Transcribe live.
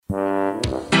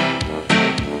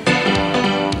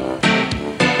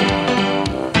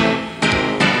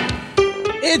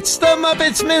It's the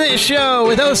Muppets Minute Show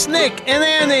with hosts Nick and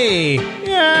Annie.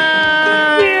 Yay!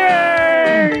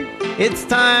 It's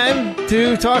time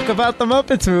to talk about the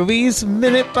Muppets movies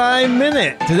minute by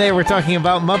minute. Today we're talking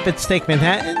about Muppets Take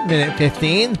Manhattan, minute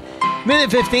 15.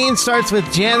 Minute 15 starts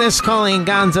with Janice calling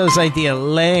Gonzo's idea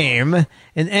lame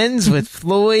and ends with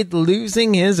Floyd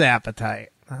losing his appetite.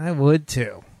 I would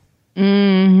too.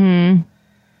 Mm-hmm.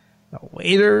 The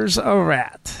waiter's a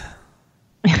rat.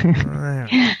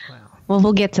 Well,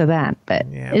 we'll get to that,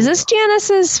 but Yeah, is this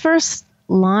Janice's first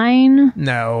line?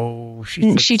 No, She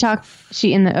in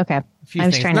the okay. I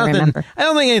was trying to remember. I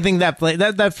don't think anything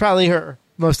that's probably her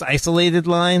most isolated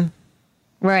line.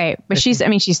 Right, but she's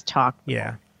talked.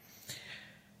 Yeah.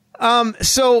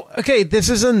 So okay, this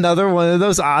is another one of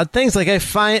those odd things. Like I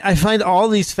find all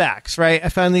these facts, right? I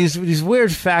found these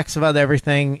weird facts about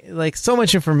everything. Like so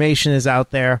much information is out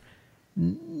there.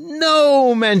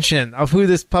 No mention of who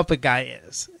this puppet guy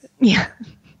is. Yeah.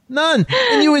 None.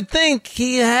 And you would think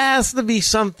he has to be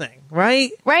something, right?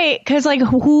 Right, because like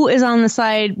who is on the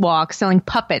sidewalk selling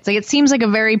puppets? Like it seems like a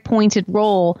very pointed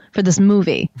role for this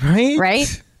movie. Right?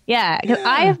 Right? Yeah, because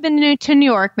I have been to New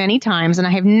York many times, and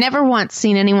I have never once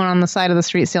seen anyone on the side of the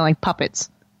street selling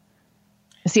puppets.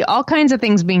 I see all kinds of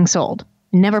things being sold,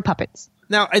 never puppets.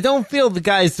 Now, I don't feel the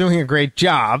guy's doing a great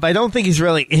job. I don't think he's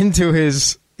really into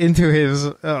his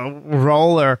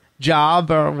role or job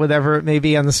or whatever it may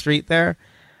be on the street there.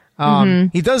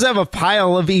 He does have a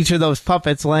pile of each of those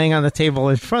puppets laying on the table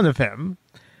in front of him.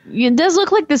 It does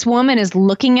look like this woman is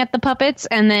looking at the puppets,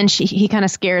 and then he kind of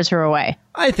scares her away.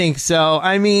 I think so.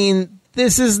 I mean,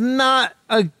 this is not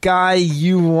a guy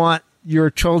you want your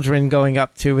children going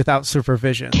up to without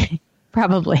supervision.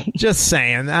 Probably. Just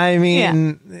saying. I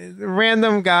mean,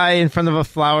 random guy in front of a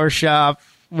flower shop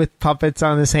with puppets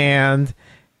on his hand.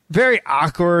 Very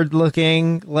awkward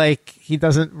looking, like he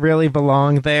doesn't really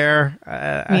belong there.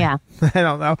 I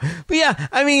don't know. But yeah,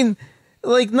 I mean,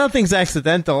 like nothing's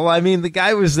accidental. I mean, the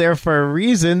guy was there for a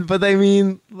reason, but I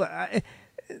mean,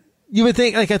 you would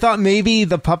think, like I thought maybe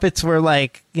the puppets were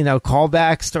like,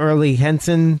 callbacks to early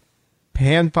Henson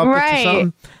hand puppets or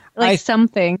something. Like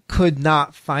something. Could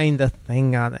not find a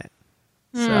thing on it.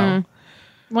 So.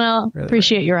 Well, really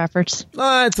appreciate your efforts.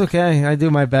 Oh, it's okay. I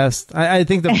do my best. I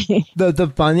think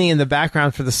the bunny in the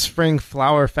background for the Spring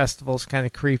Flower Festival is kind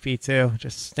of creepy, too.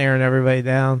 Just staring everybody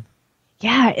down.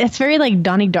 Yeah, it's very like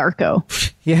Donnie Darko.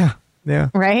 Yeah.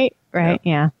 Right?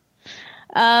 Yeah.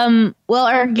 Well,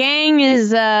 our gang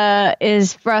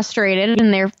is frustrated,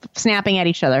 and they're snapping at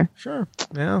each other. Sure.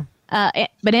 Yeah.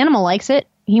 But Animal likes it.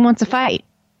 He wants a fight.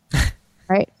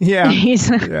 Right? Yeah.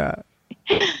 Yeah.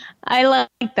 I like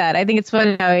that. I think it's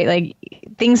funny how like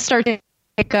things start to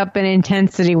pick up in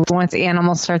intensity once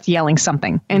Animal starts yelling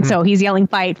something. And so he's yelling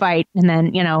fight, and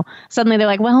then, suddenly they're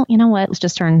like, well, you know what? Let's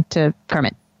just turn to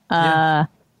Kermit.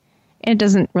 It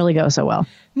doesn't really go so well.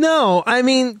 No, I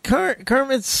mean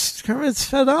Kermit's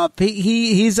fed up.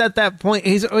 He's at that point.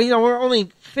 We're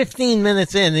only 15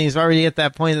 minutes in and he's already at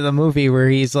that point of the movie where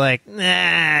he's like,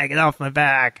 nah, get off my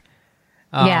back.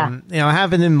 Having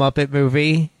a Muppet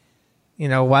movie.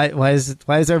 Why is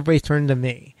everybody turned to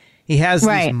me? He has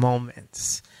these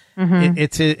moments. Mm-hmm.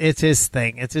 It's his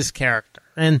thing. It's his character,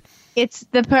 and it's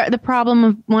the problem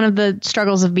of one of the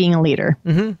struggles of being a leader.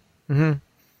 Mm-hmm.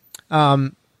 Mm-hmm.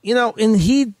 And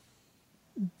he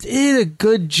did a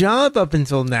good job up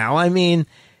until now. I mean,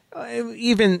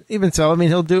 even so, I mean,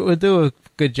 he'll do a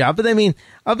good job. But I mean,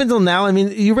 up until now, I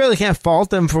mean, you really can't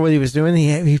fault him for what he was doing.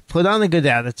 He put on a good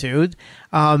attitude.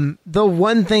 The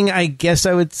one thing I guess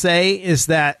I would say is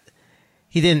that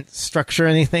he didn't structure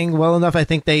anything well enough. I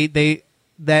think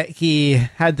that he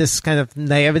had this kind of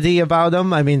naivety about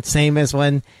him. I mean, same as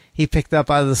when he picked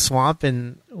up out of the swamp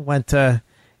and went to,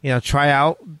 try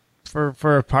out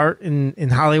for a part in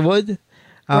Hollywood.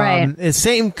 Right. It's the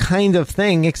same kind of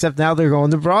thing, except now they're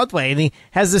going to Broadway, and he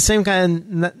has the same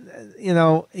kind of,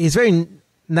 he's very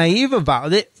naive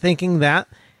about it, thinking that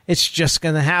it's just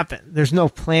going to happen. There's no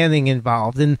planning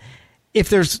involved. And if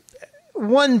there's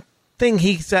one thing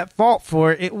he's at fault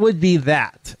for, it would be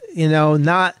that,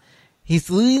 he's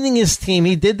leading his team.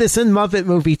 He did this in Muppet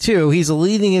Movie too. He's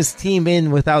leading his team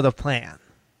in without a plan.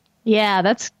 Yeah,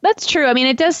 that's true. I mean,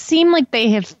 it does seem like they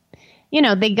have,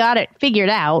 they got it figured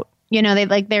out.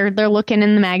 They're looking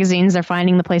in the magazines, they're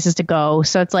finding the places to go.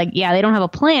 So it's like, yeah, they don't have a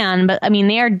plan, but I mean,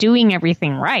 they are doing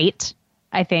everything right,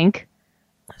 I think.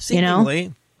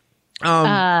 Seemingly.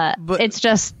 But it's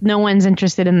just no one's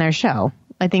interested in their show,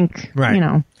 I think. Right.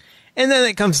 And then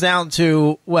it comes down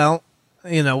to, well,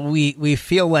 we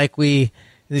feel like these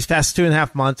past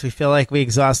 2.5 months, we feel like we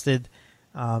exhausted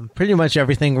pretty much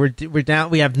everything. We're down.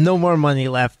 We have no more money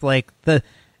left. Like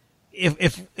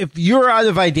if you're out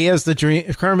of ideas,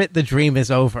 Kermit the Dream is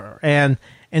over, and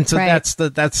so that's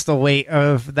the weight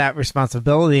of that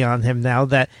responsibility on him now.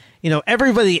 That it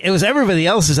was everybody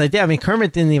else's idea. I mean,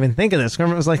 Kermit didn't even think of this.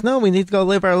 Kermit was like, "No, we need to go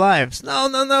live our lives.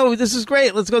 No, this is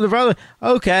great. Let's go to Broadway."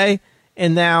 Okay,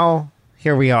 and now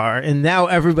here we are, and now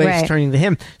everybody's turning to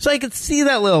him. So I could see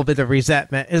that little bit of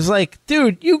resentment. It's like,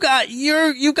 dude, you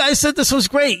guys said this was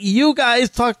great. You guys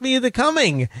talked me into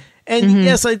coming. And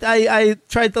yes, I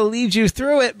tried to lead you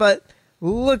through it, but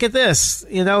look at this.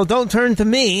 Don't turn to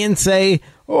me and say,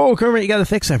 "Oh, Kermit, you got to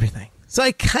fix everything." So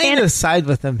I kind of side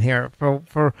with him here.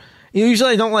 For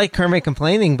usually I don't like Kermit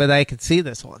complaining, but I could see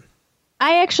this one.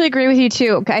 I actually agree with you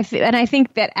too, and I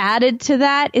think that added to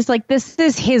that is like this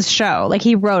is his show. Like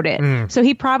he wrote it, so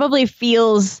he probably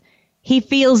feels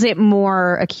it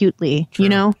more acutely.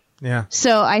 True. Yeah.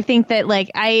 So I think that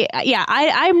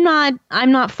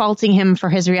I'm not faulting him for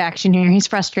his reaction here. He's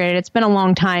frustrated. It's been a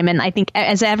long time. And I think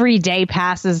as every day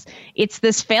passes, it's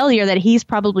this failure that he's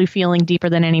probably feeling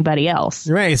deeper than anybody else.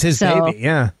 Right. It's his baby.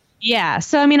 Yeah. Yeah.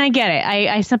 So, I mean, I get it.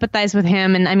 I sympathize with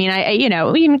him. And I mean,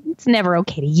 it's never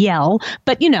okay to yell,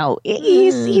 but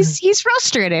he's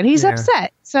frustrated. He's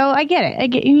upset. So I get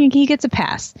it. He gets a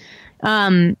pass.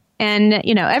 And,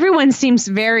 everyone seems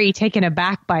very taken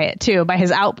aback by it, too, by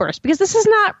his outburst, because this is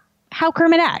not how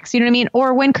Kermit acts. You know what I mean?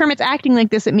 Or when Kermit's acting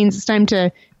like this, it means it's time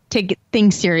to take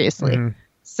things seriously.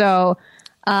 So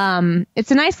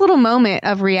it's a nice little moment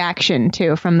of reaction,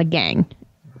 too, from the gang,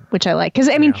 which I like. Because,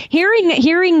 I mean,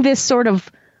 hearing this sort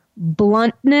of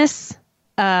bluntness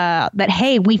that,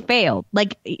 hey, we failed,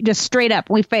 like just straight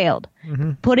up, we failed.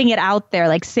 Putting it out there,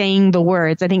 like saying the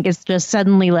words, I think is just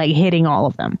suddenly like hitting all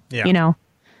of them,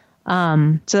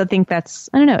 So I think that's,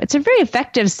 I don't know, it's a very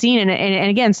effective scene. And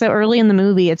again, so early in the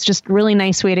movie, it's just a really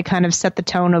nice way to kind of set the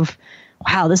tone of,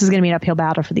 wow, this is going to be an uphill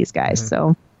battle for these guys.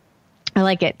 So I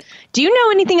like it. Do you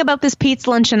know anything about this Pete's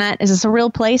Luncheonette? Is this a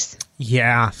real place?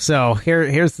 Yeah. So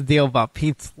here's the deal about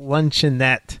Pete's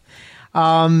Luncheonette.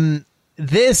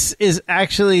 This is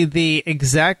actually the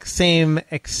exact same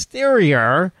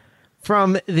exterior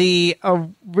from the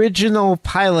original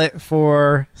pilot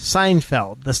for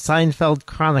Seinfeld, the Seinfeld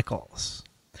Chronicles.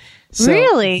 So,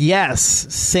 really? Yes,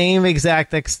 same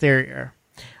exact exterior.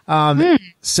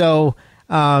 So,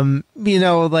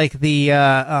 like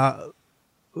the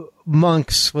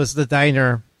Monk's was the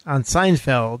diner on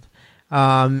Seinfeld.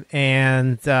 I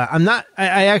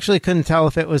actually couldn't tell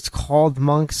if it was called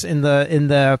Monk's in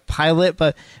the pilot,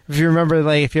 but if you remember,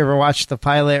 like if you ever watched the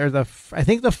pilot or I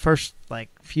think the first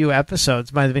few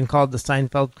episodes might have been called the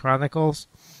Seinfeld Chronicles.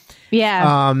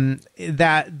 Yeah.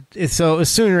 So it was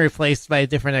soon replaced by a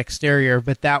different exterior,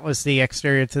 but that was the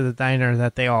exterior to the diner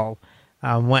that they all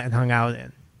went and hung out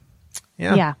in.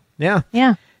 Yeah.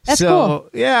 That's cool.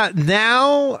 Yeah.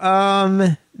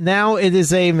 Now it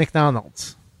is a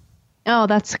McDonald's. Oh,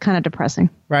 that's kind of depressing.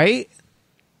 Right?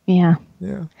 Yeah.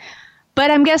 Yeah. But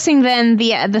I'm guessing then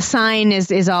the sign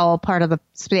is all part of the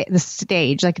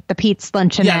stage, like the Pete's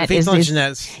Luncheonette. Yeah, the Pete's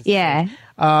Luncheonette. Yeah.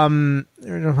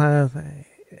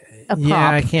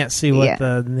 I can't see what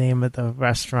the name of the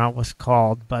restaurant was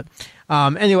called, but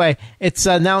anyway, it's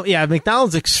now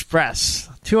McDonald's Express,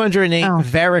 208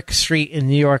 Varick Street in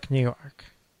New York.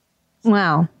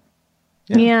 Wow.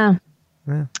 Yeah.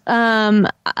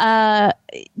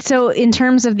 So in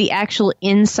terms of the actual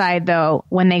inside, though,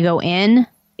 when they go in,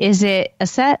 is it a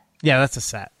set? Yeah, that's a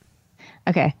set.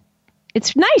 Okay.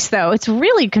 It's nice, though. It's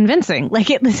really convincing. Like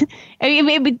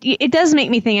it does make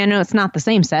me think. I know it's not the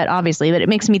same set, obviously, but it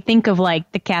makes me think of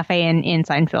like the cafe in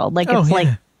Seinfeld. Like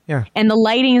and the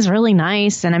lighting is really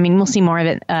nice. And I mean, we'll see more of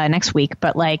it next week.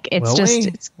 But like,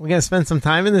 we're gonna spend some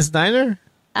time in this diner.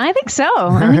 I think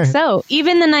so.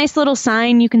 Even the nice little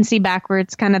sign you can see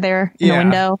backwards, kind of there in the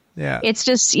window. Yeah. It's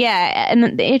just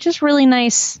and it's just really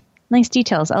nice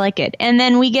details. I like it. And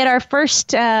then we get our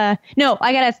first. I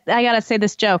gotta say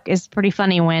this joke is pretty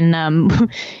funny when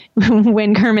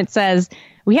when Kermit says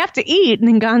we have to eat, and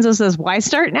then Gonzo says, "Why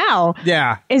start now?"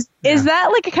 Yeah. Is that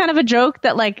like a kind of a joke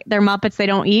that like they're Muppets, they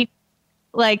don't eat?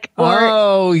 Like, or,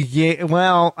 oh yeah.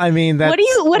 Well, I mean, that's,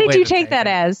 what did you take that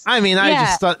as? I mean, I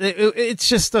just thought it's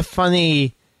just a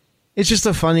funny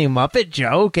Muppet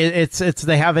joke. It's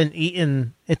they haven't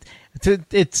eaten it.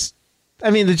 It's. I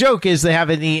mean, the joke is they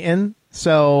haven't eaten,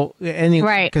 so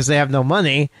because they have no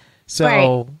money.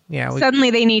 So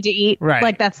suddenly they need to eat. Right.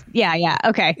 Like that's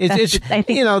okay. I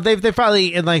think they've probably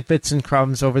eaten like bits and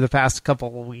crumbs over the past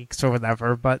couple of weeks or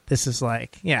whatever. But this is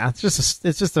like it's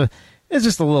just a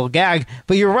little gag.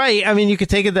 But you're right. I mean, you could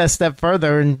take it that step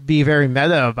further and be very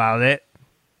meta about it.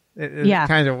 It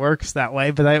kind of works that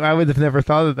way. But I would have never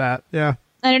thought of that. Yeah.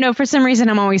 I don't know. For some reason,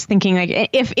 I'm always thinking like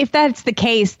if that's the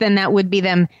case, then that would be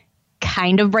them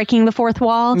kind of breaking the fourth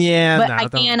wall. Yeah, but no,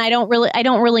 again, I don't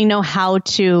really know how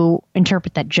to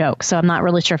interpret that joke, so I'm not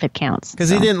really sure if it counts. Because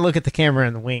he didn't look at the camera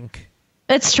and wink.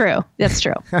 That's true.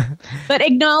 But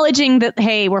acknowledging that,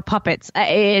 hey, we're puppets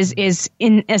is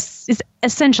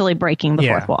essentially breaking the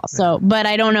fourth wall. So, but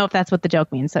I don't know if that's what the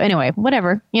joke means. So anyway,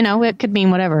 whatever. It could mean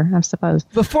whatever, I suppose.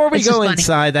 Before we go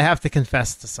inside, I have to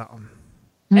confess to something.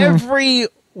 Every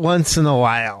once in a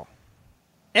while,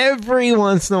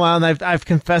 and I've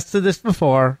confessed to this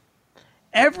before,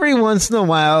 every once in a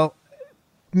while,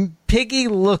 Piggy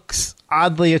looks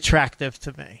oddly attractive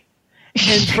to me.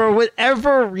 And for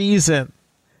whatever reason,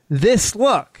 this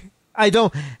look, I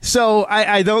don't know.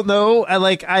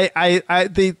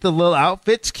 The little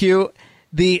outfit's cute.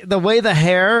 The way the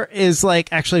hair is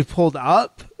like actually pulled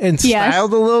up and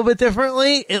styled a little bit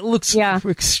differently, it looks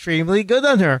extremely good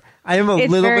on her. I am a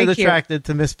little bit attracted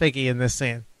to Miss Piggy in this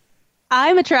scene.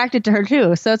 I'm attracted to her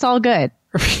too, so it's all good.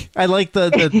 I like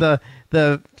the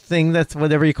thing that's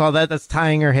whatever you call that, that's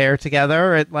tying her hair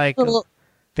together at like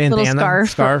bandana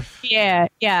scarf. Yeah.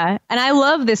 And I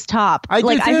love this top. I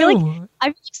feel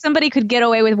like somebody could get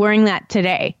away with wearing that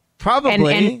today.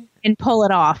 Probably. And pull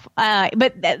it off.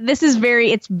 But this is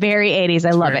it's very 80s.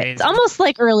 I love it. 80s. It's almost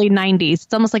like early 90s.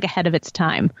 It's almost like ahead of its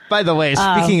time. By the way,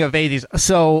 speaking of 80s,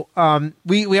 so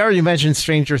we already mentioned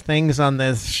Stranger Things on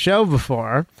this show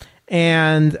before,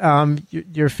 and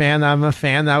you're a fan, I'm a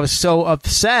fan. I was so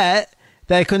upset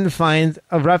that I couldn't find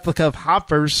a replica of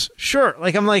Hopper's shirt.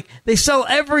 Like, I'm like, they sell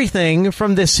everything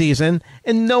from this season,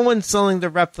 and no one's selling the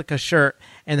replica shirt.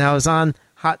 And I was on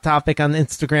Hot Topic on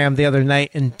Instagram the other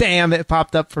night, and bam, it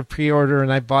popped up for pre-order,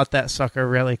 and I bought that sucker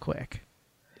really quick.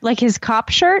 Like his cop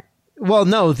shirt? Well,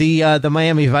 no, the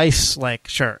Miami Vice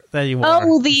shirt that he wore.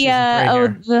 Oh,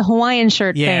 the Hawaiian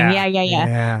shirt thing.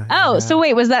 Yeah. So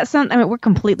wait, was that something? I mean, we're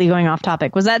completely going off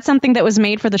topic. Was that something that was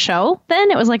made for the show? Then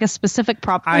it was like a specific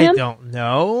prop for him? I don't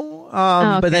know.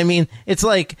 But I mean, it's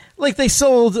like they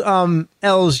sold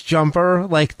Elle's jumper,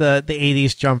 like the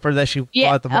 80s jumper that she bought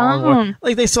at the mall.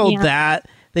 Like they sold that.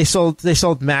 They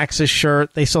sold Max's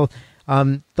shirt. They sold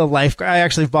the lifeguard. I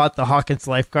actually bought the Hawkins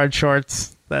lifeguard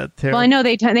shorts. That too. Well, I know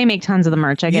they make tons of the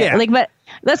merch. I get it. But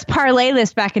let's parlay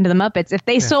this back into the Muppets. If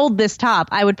they sold this top,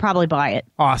 I would probably buy it.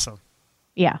 Awesome.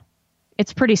 Yeah,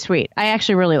 it's pretty sweet. I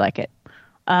actually really like it.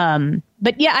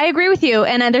 But yeah, I agree with you.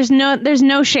 And there's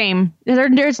no shame.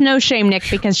 There's no shame, Nick,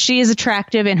 because she is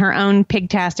attractive in her own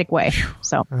pigtastic way.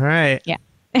 So all right. Yeah.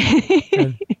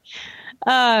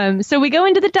 So we go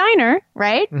into the diner,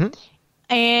 right?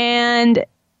 Mm-hmm. And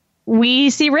we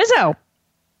see Rizzo.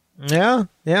 Yeah.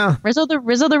 Rizzo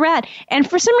the Rat. And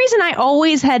for some reason, I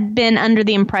always had been under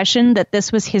the impression that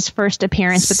this was his first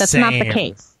appearance, but that's not the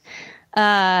case.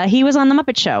 He was on The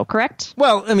Muppet Show, correct?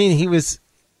 Well, I mean, he was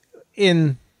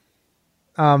in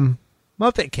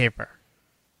Muppet Caper.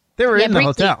 They were in the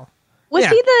hotel. Was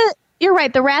he you're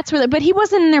right, the rats were there, but he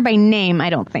wasn't in there by name, I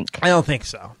don't think. I don't think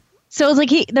so. So it was like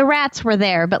the rats were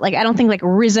there, but I don't think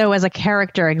Rizzo as a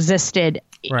character existed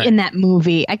in that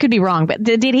movie. I could be wrong, but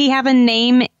did he have a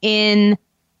name in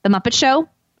The Muppet Show?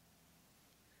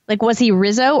 Was he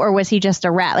Rizzo or was he just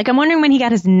a rat? I'm wondering when he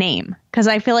got his name, because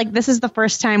I feel like this is the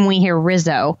first time we hear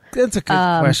Rizzo. That's a good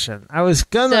question. I was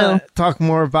gonna talk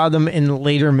more about him in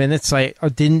later minutes. I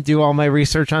didn't do all my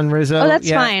research on Rizzo. Oh, that's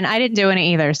fine. I didn't do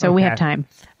any either, so we have time.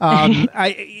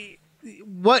 I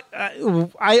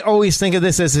always think of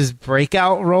this as his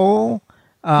breakout role.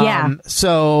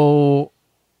 So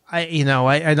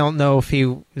I don't know if he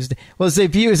was. Well,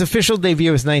 his official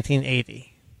debut was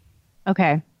 1980.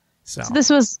 Okay. So this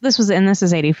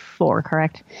is 84,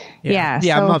 correct? Yeah.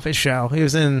 Muppet Show. He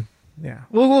was in. Yeah,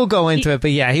 we'll go into it,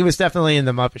 but yeah, he was definitely in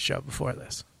the Muppet Show before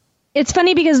this. It's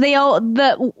funny because in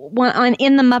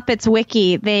the Muppets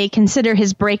wiki they consider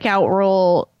his breakout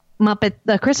role Muppet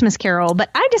the Christmas Carol, but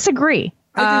I disagree.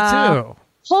 I do too,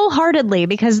 wholeheartedly,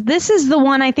 because this is the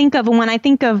one I think of when I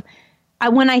think of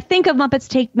Muppets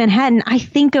Take Manhattan, I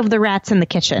think of the rats in the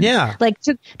kitchen. Yeah.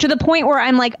 To the point where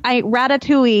I'm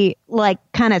Ratatouille,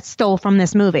 kind of stole from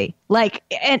this movie.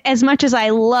 And as much as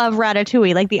I love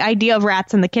Ratatouille, the idea of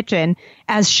rats in the kitchen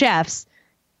as chefs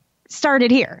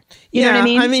started here. You know what I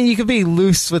mean? I mean, you could be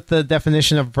loose with the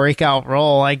definition of breakout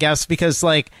role, I guess, because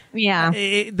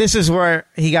this is where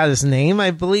he got his name,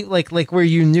 I believe, where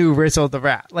you knew Rizzo the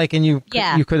Rat, and you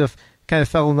could have kind of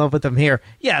fell in love with him here.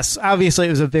 Yes, obviously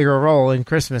it was a bigger role in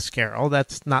Christmas Carol.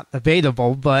 That's not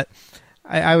debatable, but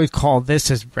I would call this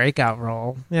his breakout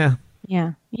role. Yeah.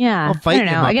 I'll fight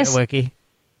him up at Wiki.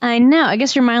 I know. I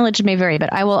guess your mileage may vary,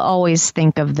 but I will always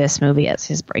think of this movie as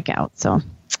his breakout. So,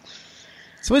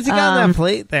 So what's he got on that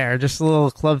plate there? Just a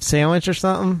little club sandwich or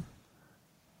something?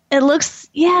 It looks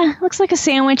like a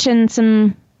sandwich and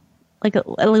some, like a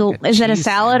little, is that a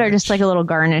salad sandwich, or just like a little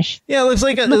garnish? Yeah, it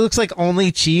looks like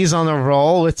only cheese on a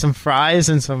roll with some fries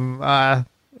and some,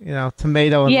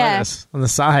 tomato and lettuce on the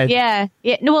side. Yeah.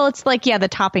 Well, it's like, the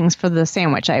toppings for the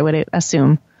sandwich, I would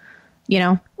assume,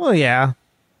 Well, yeah.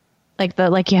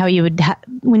 Like how you would,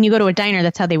 when you go to a diner,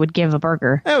 that's how they would give a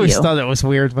burger. I always thought it was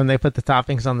weird when they put the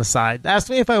toppings on the side. Ask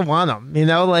me if I want them,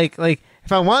 like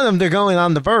if I want them, they're going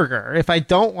on the burger. If I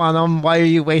don't want them, why are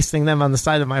you wasting them on the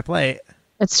side of my plate?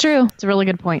 It's true. It's a really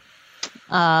good point.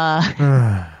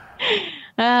 I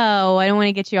don't want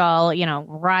to get you all,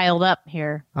 riled up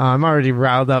here. I'm already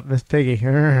riled up, Miss Piggy.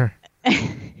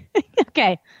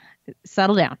 Okay.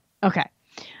 Settle down. Okay.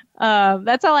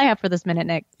 That's all I have for this minute,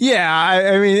 Nick. Yeah,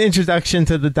 I mean, introduction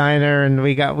to the diner, and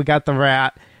we got the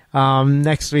rat.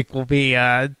 Next week we'll be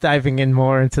diving in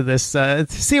more into this to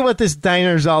see what this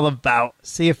diner's all about.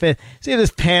 See if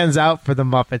this pans out for the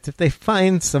Muppets. If they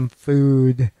find some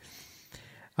food.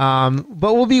 But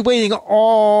we'll be waiting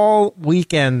all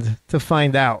weekend to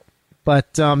find out.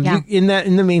 But in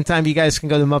the meantime, you guys can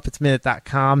go to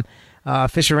MuppetsMinute.com.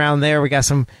 Fish around there. We got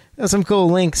some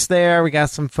cool links there. We got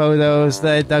some photos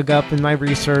that I dug up in my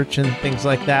research and things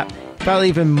like that. Probably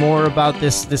even more about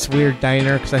this weird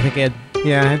diner, because I think I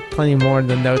had plenty more in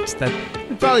the notes that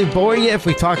would probably bore you if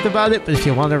we talked about it. But if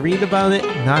you want to read about it,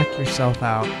 knock yourself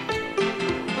out.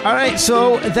 All right,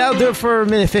 so that'll do it for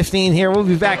minute 15 here. We'll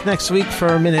be back next week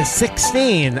for minute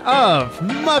 16 of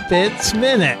Muppets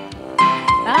Minute.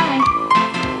 Bye.